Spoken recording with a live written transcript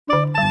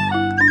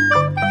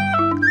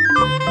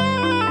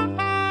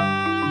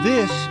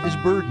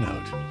Bird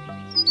Note.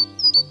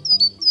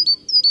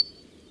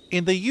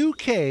 In the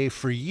UK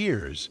for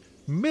years,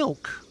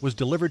 milk was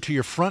delivered to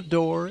your front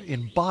door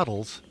in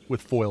bottles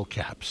with foil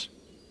caps.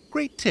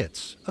 Great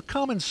Tits, a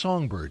common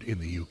songbird in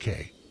the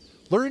UK,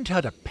 learned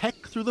how to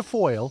peck through the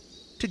foil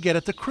to get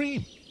at the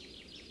cream.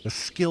 The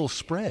skill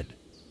spread.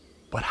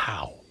 But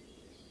how?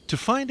 To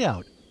find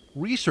out,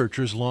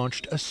 researchers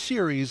launched a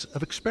series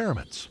of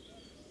experiments.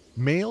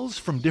 Males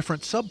from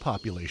different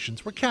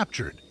subpopulations were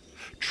captured,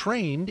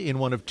 trained in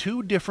one of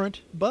two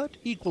different but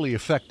equally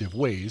effective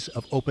ways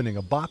of opening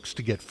a box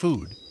to get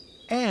food,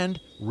 and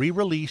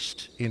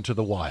re-released into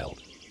the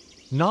wild.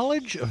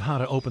 Knowledge of how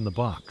to open the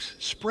box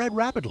spread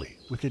rapidly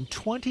within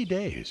 20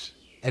 days,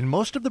 and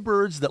most of the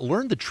birds that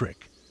learned the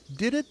trick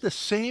did it the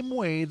same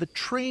way the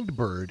trained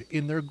bird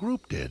in their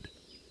group did.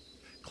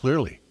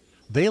 Clearly,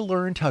 they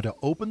learned how to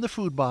open the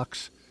food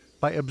box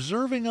by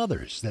observing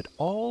others that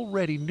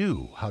already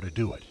knew how to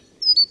do it.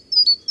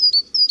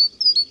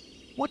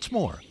 What's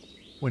more,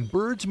 when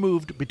birds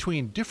moved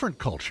between different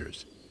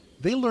cultures,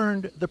 they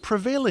learned the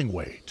prevailing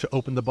way to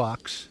open the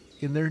box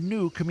in their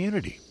new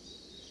community.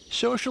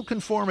 Social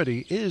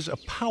conformity is a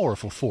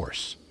powerful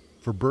force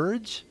for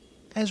birds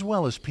as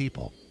well as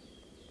people.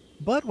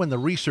 But when the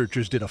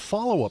researchers did a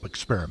follow-up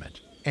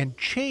experiment and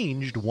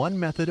changed one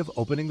method of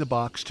opening the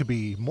box to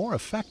be more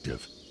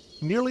effective,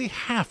 nearly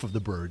half of the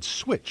birds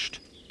switched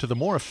to the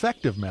more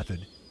effective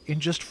method in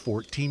just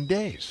 14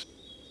 days.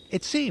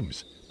 It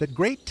seems that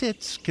great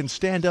tits can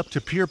stand up to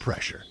peer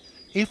pressure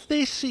if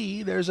they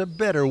see there's a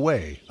better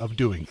way of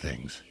doing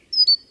things.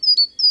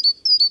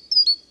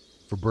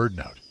 For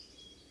BirdNote,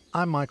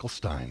 I'm Michael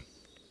Stein.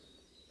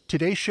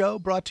 Today's show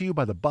brought to you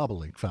by the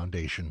Bobolink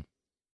Foundation.